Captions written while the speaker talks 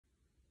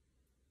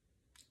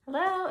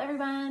Hello,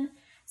 everyone.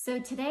 So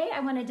today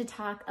I wanted to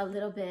talk a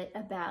little bit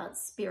about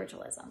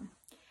spiritualism.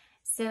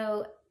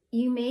 So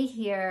you may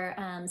hear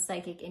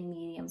psychic and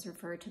mediums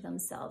refer to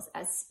themselves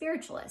as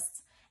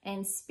spiritualists.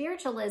 And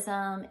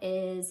spiritualism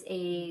is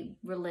a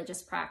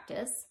religious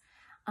practice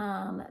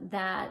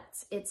that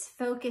its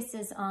focus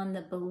is on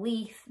the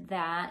belief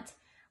that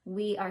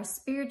we are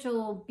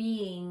spiritual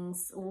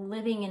beings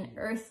living in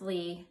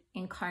earthly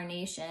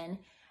incarnation.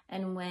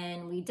 And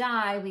when we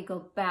die, we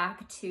go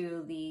back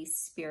to the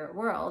spirit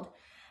world.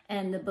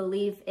 And the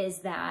belief is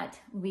that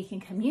we can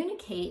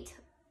communicate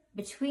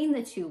between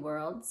the two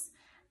worlds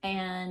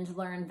and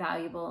learn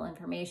valuable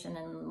information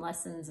and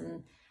lessons,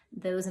 and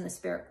those in the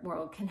spirit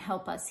world can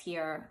help us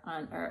here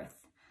on earth.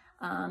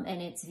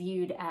 And it's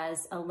viewed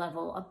as a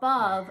level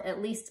above,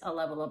 at least a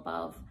level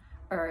above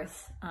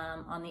earth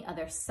on the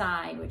other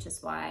side, which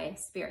is why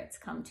spirits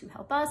come to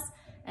help us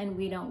and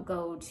we don't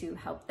go to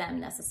help them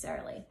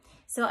necessarily.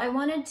 So I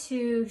wanted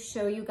to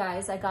show you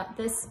guys, I got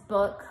this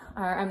book,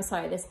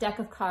 this deck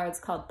of cards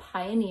called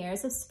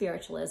Pioneers of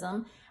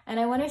Spiritualism. And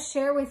I want to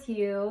share with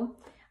you,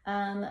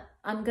 I'm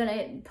going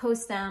to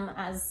post them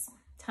as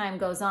time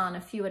goes on,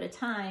 a few at a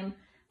time,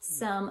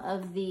 some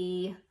of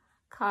the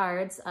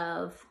cards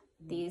of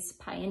these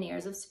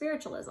Pioneers of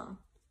Spiritualism.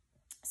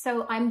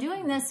 So I'm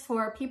doing this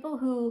for people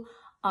who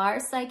are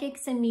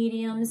psychics and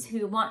mediums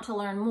who want to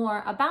learn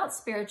more about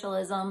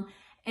spiritualism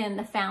and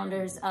the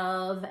founders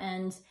of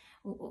and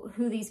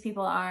who these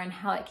people are and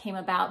how it came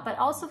about, but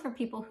also for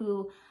people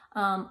who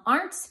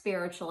aren't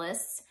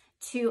spiritualists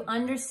to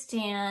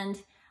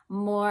understand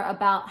more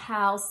about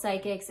how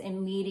psychics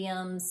and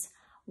mediums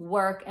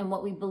work and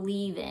what we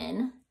believe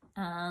in,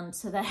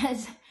 so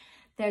that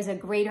there's a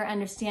greater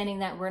understanding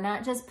that we're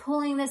not just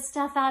pulling this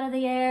stuff out of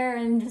the air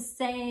and just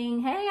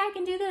saying, hey, I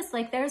can do this.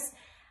 Like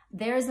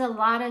there's a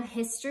lot of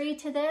history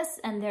to this,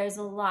 and there's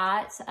a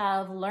lot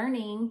of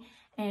learning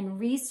and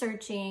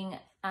researching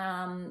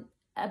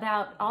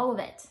about all of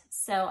it.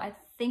 So I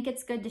think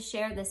it's good to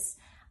share this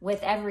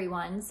with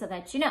everyone so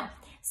that you know.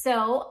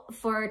 So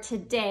for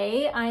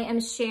today, I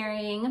am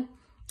sharing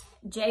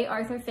J.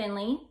 Arthur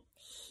Findlay.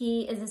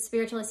 He is a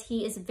spiritualist.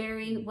 He is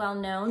very well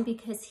known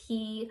because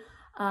he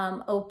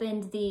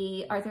opened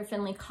the Arthur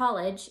Findlay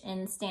College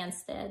in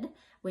Stansted,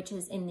 which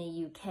is in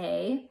the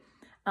UK.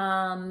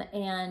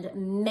 And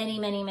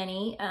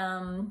many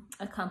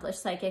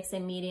accomplished psychics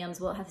and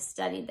mediums will have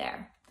studied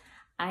there.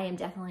 I am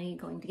definitely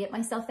going to get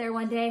myself there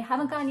one day.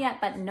 Haven't gone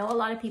yet, but know a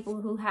lot of people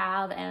who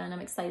have, and I'm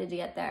excited to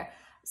get there.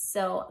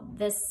 So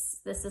this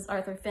is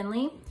Arthur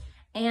Findlay,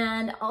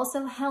 and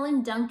also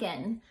Helen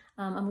Duncan.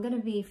 I'm going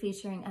to be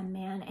featuring a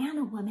man and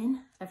a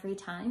woman every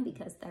time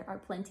because there are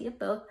plenty of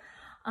both.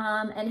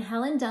 And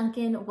Helen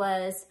Duncan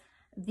was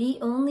the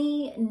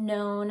only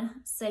known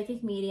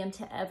psychic medium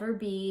to ever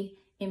be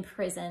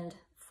imprisoned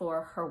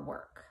for her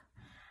work.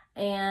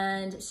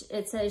 And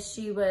it says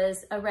she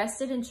was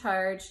arrested and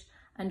charged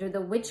under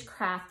the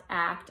Witchcraft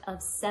Act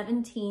of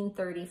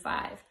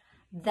 1735.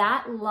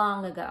 That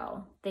long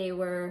ago, they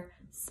were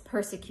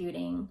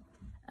persecuting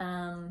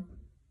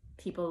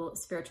people,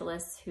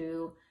 spiritualists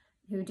who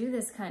do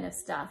this kind of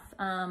stuff.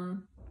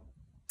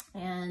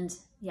 And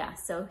yeah,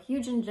 so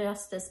huge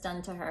injustice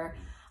done to her.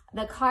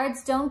 The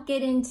cards don't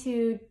get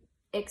into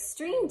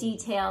extreme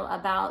detail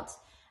about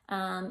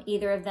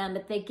either of them,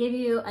 but they give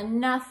you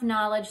enough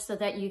knowledge so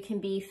that you can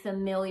be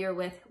familiar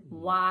with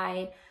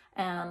why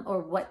or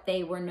what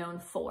they were known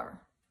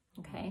for.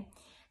 Okay,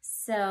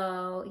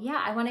 so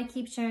yeah, I want to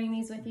keep sharing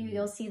these with you.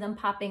 You'll see them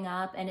popping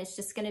up, and it's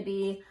just going to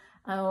be,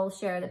 I'll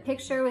share the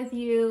picture with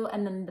you,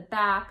 and then the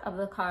back of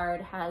the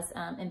card has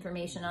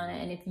information on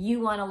it. And if you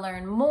want to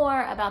learn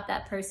more about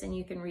that person,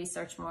 you can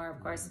research more, of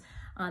course,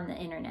 on the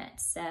internet.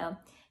 So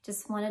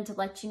just wanted to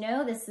let you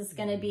know this is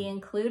going to be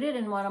included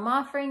in what I'm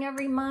offering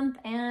every month,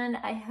 and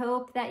I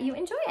hope that you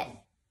enjoy it.